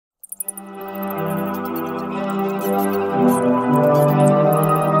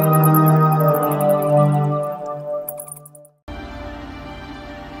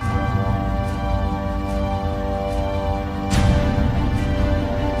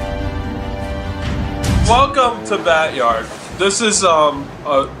welcome to BatYard. This is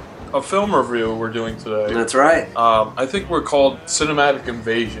a film review we're doing today. That's right. I think we're called Cinematic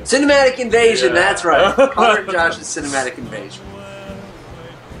Invasion. Cinematic Invasion, Yeah. that's right. Conor and Josh's Cinematic Invasion.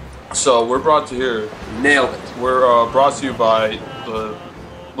 So we're brought to here. Nailed it. We're brought to you by the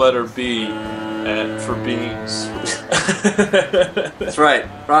letter B and for beans. That's right.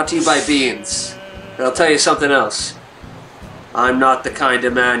 Brought to you by Beans. And I'll tell you something else. I'm not the kind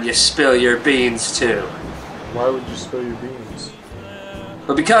of man you spill your beans to. Why would you spill your beans?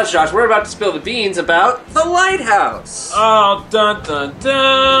 But because, Josh, we're about to spill the beans about The Lighthouse. Oh, dun dun dun!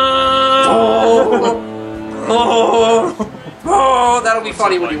 Oh, that'll be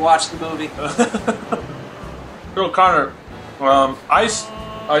funny when you watch the movie. Girl, Connor,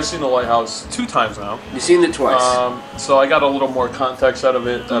 I've seen The Lighthouse 2 times now. You've seen it twice. So I got a little more context out of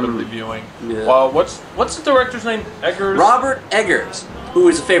it, out of the viewing. Yeah. Well, what's the director's name? Eggers? Robert Eggers, who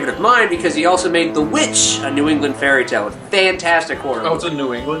is a favorite of mine because he also made The Witch, a New England fairy tale, a fantastic horror. Oh, it's in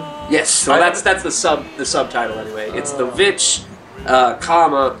New England? Yes, so that's the subtitle anyway. It's The Witch,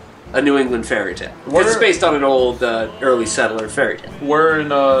 comma, a New England fairy tale. Because it's based on an old early settler fairy tale. Where in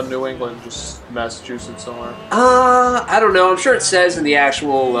New England? Just Massachusetts somewhere? I don't know. I'm sure it says in the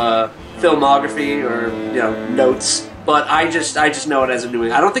actual filmography or notes, but I just know it as a New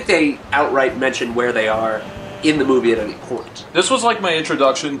England. I don't think they outright mention where they are in the movie at any point. This was like my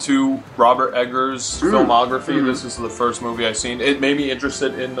introduction to Robert Eggers' filmography. This is the first movie I've seen. It made me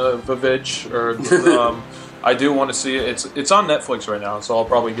interested in the Vivitch, or I do want to see it. It's on Netflix right now, so I'll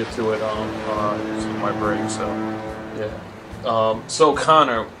probably get to it on my break. So yeah. So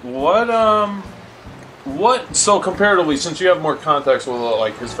Connor, what? So comparatively, since you have more context with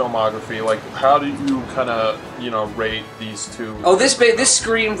like his filmography, like how do you kind of rate these two? Oh, this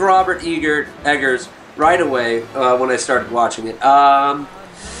screamed Robert Eggers right away when I started watching it. How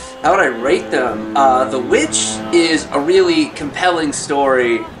would I rate them? The Witch is a really compelling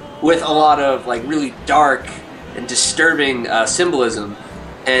story with a lot of like really dark and disturbing symbolism,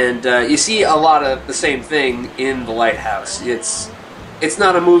 and you see a lot of the same thing in The Lighthouse. It's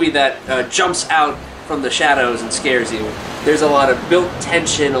not a movie that jumps out from the shadows and scares you. There's a lot of built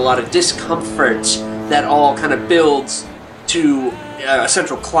tension, a lot of discomfort that all kind of builds to a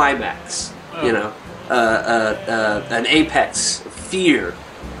central climax. An apex of fear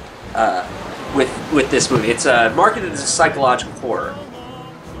with this movie. It's marketed as a psychological horror.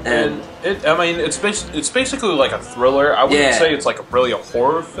 And it's basically like a thriller. I wouldn't say it's like really a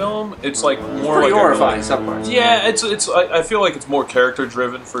horror film. It's like more pretty like horrifying some parts. Yeah, I feel like it's more character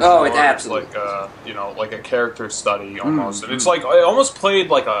driven for sure. Oh, it absolutely. It's like a character study almost. And it's like it almost played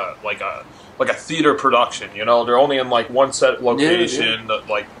like a theater production. They're only in like one set location. Yeah.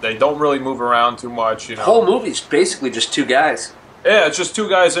 Like they don't really move around too much. The whole movie's basically just 2 guys. Yeah, it's just 2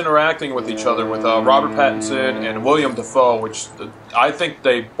 guys interacting with each other, with Robert Pattinson and William Dafoe, which I think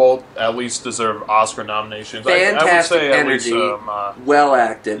they both at least deserve Oscar nominations. Fantastic I would say energy, at least, well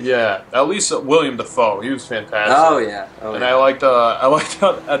acted. Yeah, at least William Dafoe, he was fantastic. Oh yeah, I liked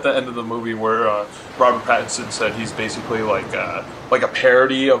at the end of the movie where Robert Pattinson said he's basically like a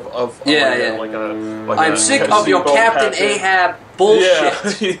parody of I'm sick of your Captain Ahab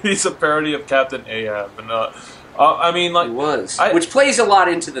bullshit. Yeah, he's a parody of Captain Ahab, and it was, which plays a lot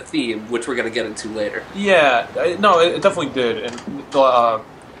into the theme, which we're going to get into later. Yeah, no, it definitely did, and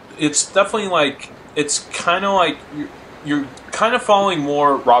it's definitely like it's kind of like you're kind of following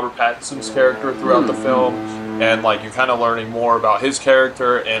more Robert Pattinson's character throughout the film, and like you're kind of learning more about his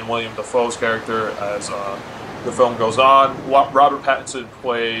character and William Dafoe's character as the film goes on. Robert Pattinson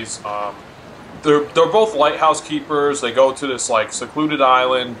plays. They're both lighthouse keepers. They go to this like secluded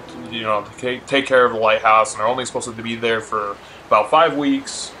island, to take care of the lighthouse, and they're only supposed to be there for about 5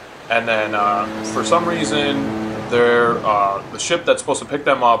 weeks. And then for some reason, the ship that's supposed to pick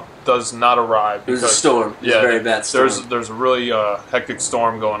them up does not arrive. There's a storm. There's a very bad storm. There's a really hectic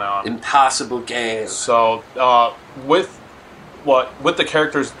storm going on. Impossible game. So with the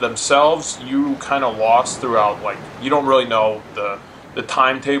characters themselves, you kind of lost throughout. Like you don't really know the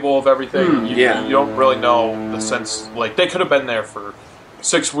timetable of everything. You don't really know the sense. Like they could have been there for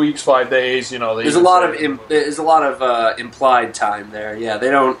 6 weeks, 5 days. There's a lot of implied time there. Yeah,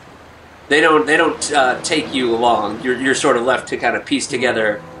 they don't take you along. You're sort of left to kind of piece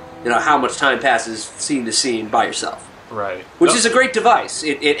together, how much time passes scene to scene by yourself. Right. Which is a great device.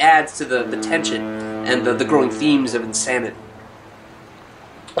 It adds to the tension and the growing themes of insanity.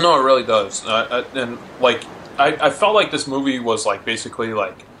 No, it really does. And like. I felt like this movie was like basically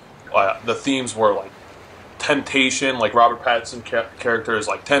like the themes were like temptation, like Robert Pattinson character is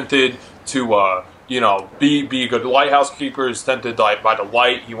like tempted to be a good lighthouse keeper. He's tempted by the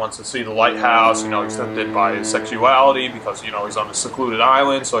light. He wants to see the lighthouse. He's tempted by his sexuality because he's on a secluded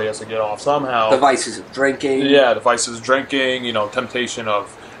island, so he has to get off somehow. The vices of drinking. Yeah, the vices of drinking. Temptation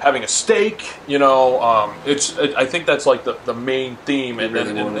of having a steak. I think that's like the main theme, and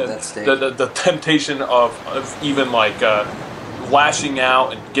then the temptation of even like lashing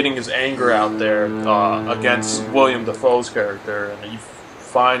out and getting his anger out there against William Dafoe's character, and he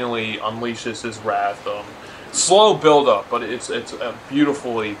finally unleashes his wrath. Slow build up, but it's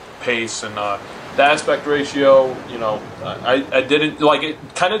beautifully paced, and the aspect ratio. I didn't like it.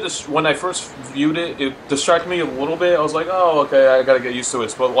 Kind of just when I first viewed it, it distracted me a little bit. I was like, oh, okay, I gotta get used to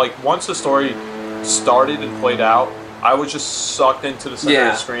it. But like once the story started and played out, I was just sucked into the center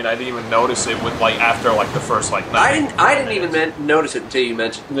of the screen. I didn't even notice it with after the first 9 minutes. I didn't even notice it until you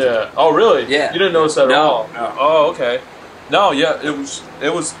mentioned it. Yeah. Oh, really? Yeah. You didn't notice that at all? No. Oh, okay. No, yeah. It was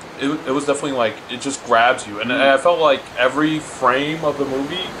definitely like it just grabs you, and I felt like every frame of the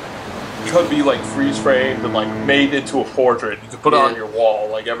movie could be like freeze framed and like made into a portrait. You could put it on your wall.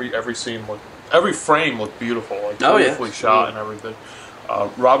 Like every scene every frame looked beautiful. Like beautifully shot and everything.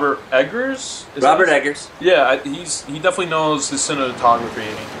 Robert Eggers? Eggers. Yeah, he definitely knows his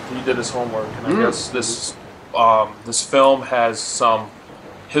cinematography. He did his homework, and I guess this film has some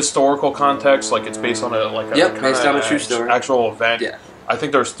historical context. Like it's based on based on a true story, actual event. Yeah. I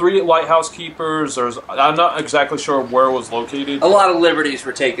think there's 3 lighthouse keepers. I'm not exactly sure where it was located. A lot of liberties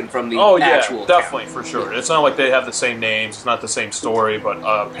were taken from the actual definitely, account. for sure. It's not like they have the same names. It's not the same story. But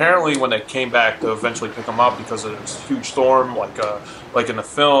apparently when they came back to eventually pick them up because of this huge storm, like in the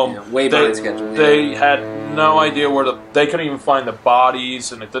film, way behind schedule. They had no idea they couldn't even find the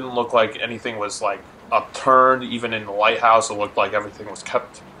bodies, and it didn't look like anything was like upturned. Even in the lighthouse, it looked like everything was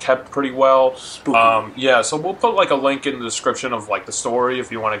kept pretty well. So we'll put like a link in the description of like the story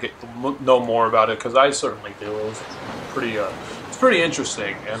if you want to know more about it, because I certainly do. It was pretty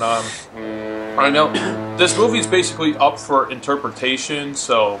interesting, and I know this movie is basically up for interpretation.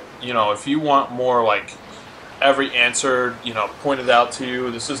 So if you want more like every answer pointed out to you,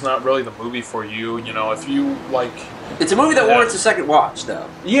 this is not really the movie for you. If you like, it's a movie that warrants a second watch, though.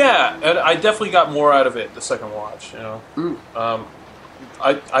 Yeah, and I definitely got more out of it the second watch.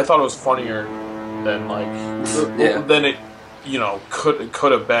 I thought it was funnier than than it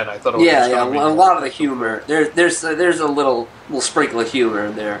could have been. I thought it was a lot of the humor there's a little sprinkle of humor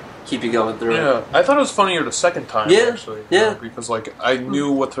in there, keep you going through. Yeah, I thought it was funnier the second time actually. Because like I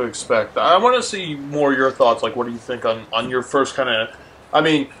knew what to expect. I want to see more of your thoughts. Like, what do you think on your first kind of? I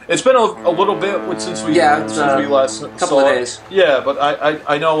mean, it's been a little bit since we last couple of days. Yeah, but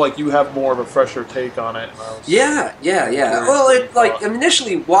I know like you have more of a fresher take on it. Yeah. Well,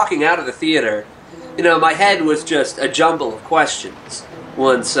 initially walking out of the theater, my head was just a jumble of questions.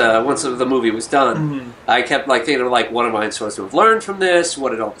 Once the movie was done, I kept thinking what am I supposed to have learned from this?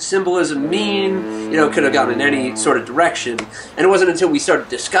 What did all the symbolism mean? Could have gone in any sort of direction. And it wasn't until we started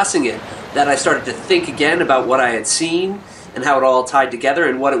discussing it that I started to think again about what I had seen and how it all tied together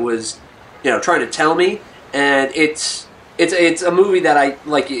and what it was, trying to tell me. And it's a movie that I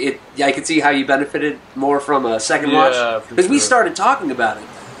like. I could see how you benefited more from a second watch, because we started talking about it,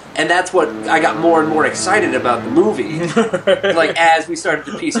 and that's what I got more and more excited about the movie. As we started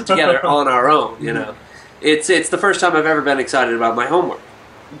to piece it together on our own, it's the first time I've ever been excited about my homework.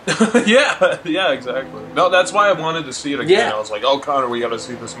 yeah, exactly. No, that's why I wanted to see it again. Yeah. I was like, oh, Conor, we got to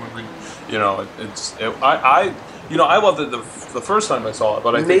see this movie. I loved it the first time I saw it,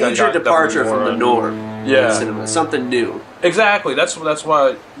 but I think major departure from the norm. Yeah, cinema, something new. Exactly. That's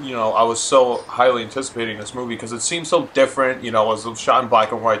why I was so highly anticipating this movie, because it seemed so different. It was shot in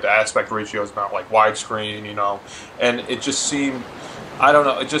black and white. The aspect ratio is not like widescreen. And it just seemed, I don't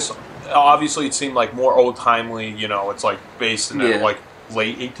know. It just obviously it seemed like more old timely. It's like based in the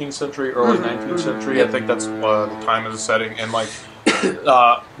late 18th century, early 19th century. I think that's the time of the setting, and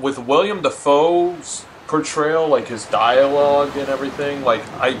with William Dafoe's portrayal, his dialogue and everything,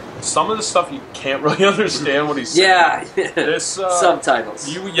 some of the stuff you can't really understand what he's saying. Yeah, subtitles.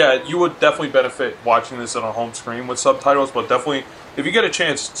 You would definitely benefit watching this on a home screen with subtitles, but definitely if you get a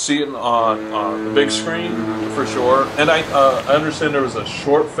chance, see it on the big screen for sure. And I understand there was a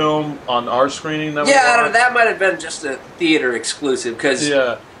short film on our screening that that might have been just a theater exclusive, because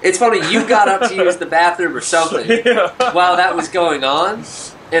it's funny, you got up to use the bathroom or something while that was going on.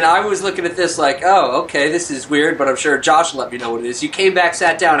 And I was looking at this like, oh, okay, this is weird, but I'm sure Josh will let me know what it is. You came back,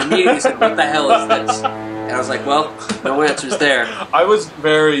 sat down, and immediately said, what the hell is this? And I was like, well, no answers there. I was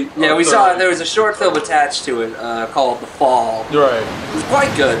very... Yeah, we saw there was a short film attached to it called The Fall. Right. It was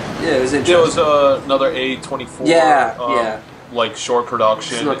quite good. Yeah, it was interesting. It was another A24. like short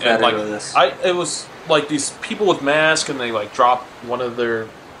production, and like it was like these people with masks, and they like dropped one of their,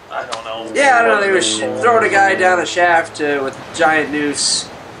 I don't know. Yeah, I don't know. They were throwing a guy down a shaft with a giant noose.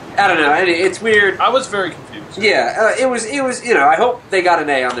 I don't know. It's weird. I was very confused. Yeah, it was. You know, I hope they got an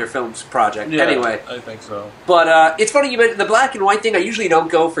A on their film's project. Yeah, anyway, I think so. But it's funny you mentioned the black and white thing. I usually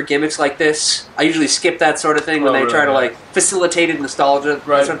don't go for gimmicks like this. I usually skip that sort of thing when they try to like facilitated nostalgia,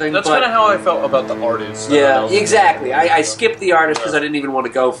 that sort of thing. That's kind of how I felt about the artist. Yeah, exactly. I skipped the artist because I didn't even want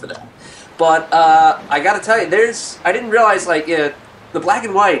to go for that. But I got to tell you, I didn't realize like the black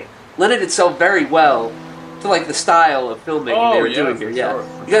and white lended itself very well to like the style of filmmaking they were doing here.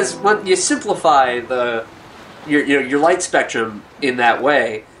 Sure, because when you simplify your light spectrum in that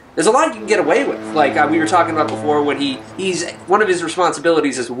way, there's a lot you can get away with. Like we were talking about before, when he's one of his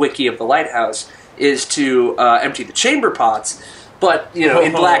responsibilities as Wiki of the Lighthouse is to empty the chamber pots. But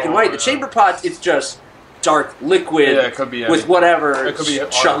in black and white, the chamber pots, it's just dark liquid it could be with whatever it could be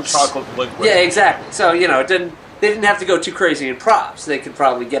chunks. Chocolate liquid. Yeah, exactly. So they didn't have to go too crazy in props. They could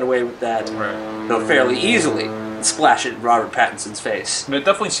probably get away with that fairly easily. Splash it in Robert Pattinson's face. And it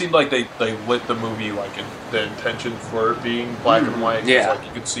definitely seemed like they lit the movie like the intention for it being black and white. Yeah, like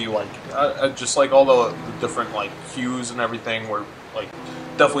you could see like just like all the different like hues and everything were like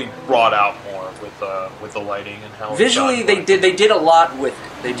definitely brought out more with the lighting and how visually they did a lot with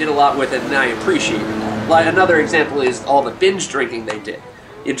it. They did a lot with it, and I appreciate that. Like another example is all the binge drinking they did.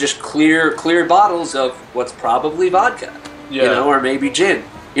 You just clear bottles of what's probably vodka, or maybe gin.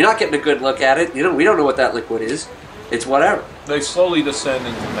 You're not getting a good look at it. We don't know what that liquid is. It's whatever. They slowly descend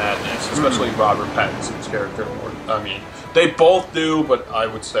into madness, especially Robert Pattinson's character. I mean, they both do, but I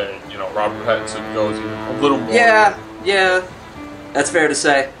would say, Robert Pattinson goes even a little more. Yeah, that's fair to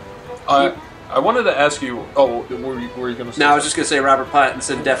say. I wanted to ask you. Oh, were you going to say? No, I was just going to say Robert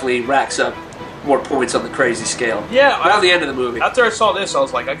Pattinson definitely racks up more points on the crazy scale. Yeah, by the end of the movie. After I saw this, I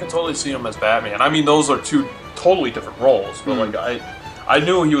was like, I could totally see him as Batman. I mean, those are two totally different roles, but like I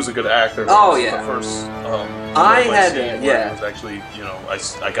knew he was a good actor. Oh yeah. The first I had it was actually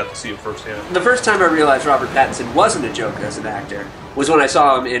I got to see it firsthand. The first time I realized Robert Pattinson wasn't a joke as an actor was when I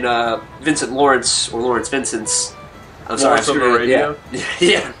saw him in Vincent Lawrence or Lawrence Vincent's. I'm sorry, Lawrence of Arabia.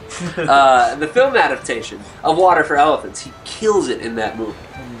 Yeah. The film adaptation of Water for Elephants. He kills it in that movie.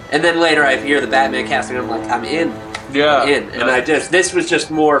 And then later I hear the Batman casting, and I'm like, I'm in. Yeah. And this was just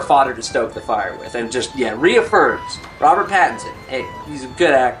more fodder to stoke the fire with, and just reaffirms Robert Pattinson. Hey, he's a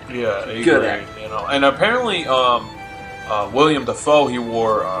good actor. Yeah, good actor. And apparently, William Dafoe, he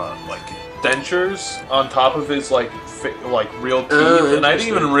wore like dentures on top of his like real teeth, and I didn't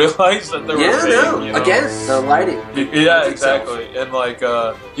even realize that they were fake. Again, the lighting. Yeah, exactly. And like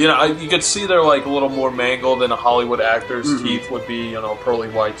you could see they're like a little more mangled than a Hollywood actor's teeth would be. Pearly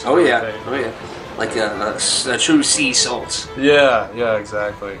whites. Oh yeah. Like a true sea salt. Yeah,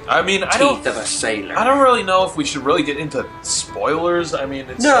 exactly. I mean, teeth of a sailor. I don't really know if we should really get into spoilers. I mean,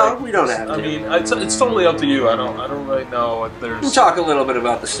 it's we don't have to. I mean, it's totally up to you. I don't really know if there's. We'll talk a little bit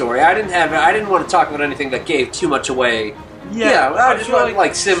about the story. I didn't want to talk about anything that gave too much away. Yeah, I just want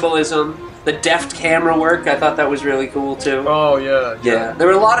like symbolism. The deft camera work, I thought that was really cool too. Oh yeah. There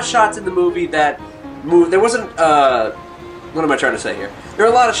were a lot of shots in the movie that moved. There wasn't. What am I trying to say here? There are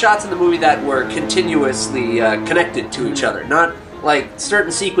a lot of shots in the movie that were continuously connected to each other, not like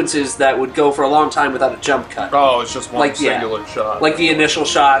certain sequences that would go for a long time without a jump cut. Oh, it's just one singular shot. Like the initial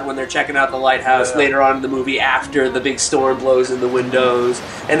shot when they're checking out the lighthouse, later on in the movie after the big storm blows in the windows,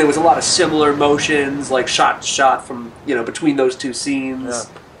 and there was a lot of similar motions, like shot to shot from between those two scenes. Yeah.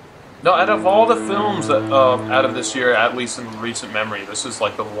 No, out of all the films that out of this year, at least in recent memory, this is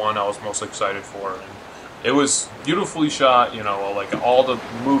like the one I was most excited for. It was beautifully shot, like all the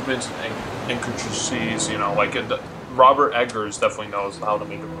movements and intricacies, Robert Eggers definitely knows how to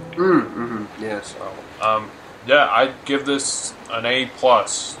make a movie. Yeah. So, I'd give this an A+.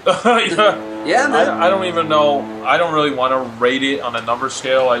 Yeah, man. I don't even know. I don't really want to rate it on a number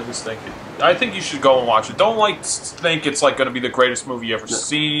scale. I just think I think you should go and watch it. Don't think it's like going to be the greatest movie you ever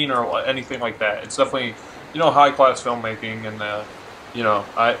seen or anything like that. It's definitely high class filmmaking, and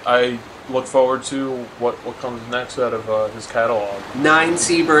I look forward to what comes next out of his catalog. 9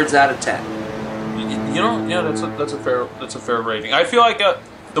 seabirds out of 10. That's a fair rating. I feel like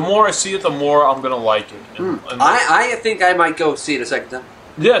the more I see it, the more I'm gonna like it. I think I might go see it a second time.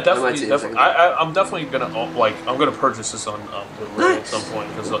 Yeah, definitely. I'm definitely gonna I'm gonna purchase this on Blu-ray at some point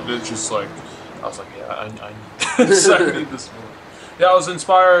because it's just like I was like, I need this movie. Yeah, I was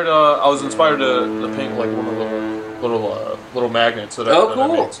inspired to paint like one of the little magnets that I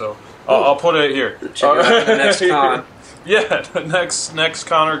made. So I'll put it here. Check out the next con. Yeah, next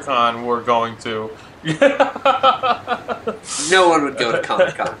Conor Con we're going to No one would go to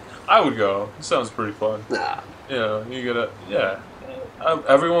Comic-Con. I would go. It sounds pretty fun. Nah. You know, you gotta, yeah.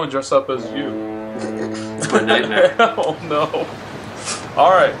 Everyone would dress up as you. It's my nightmare. Oh no.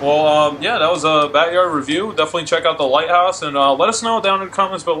 Alright, well, yeah, that was a BatYard review. Definitely check out the Lighthouse and let us know down in the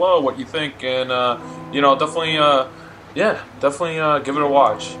comments below what you think. And, you know, definitely, definitely give it a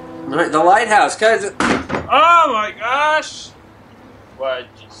watch. Alright, the Lighthouse, guys. Oh my gosh! Why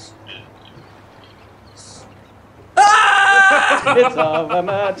just. It's of a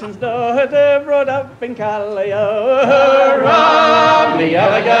merchant's door, they've rode up in Callio. Hurrah, me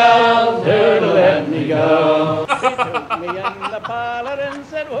yellow girl, to let me go. He took me in the parlor and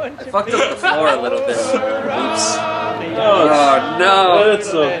said, won't you Fucked up the floor a little bit. Oops. Oh, Oh no.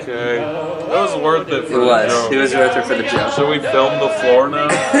 it's okay. It was worth it for It was. the joke. It was worth it for the joke. Should we film the floor now?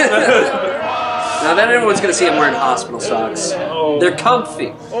 Now then everyone's going to see I'm wearing hospital socks. Oh. They're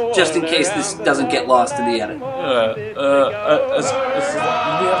comfy, just in case this doesn't get lost in the edit. Yeah. We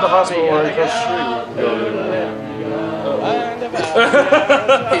have the hospital right across the street.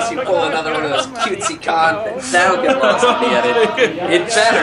 In case you pull another one of those cutesy con things, that'll get lost in the edit. It better.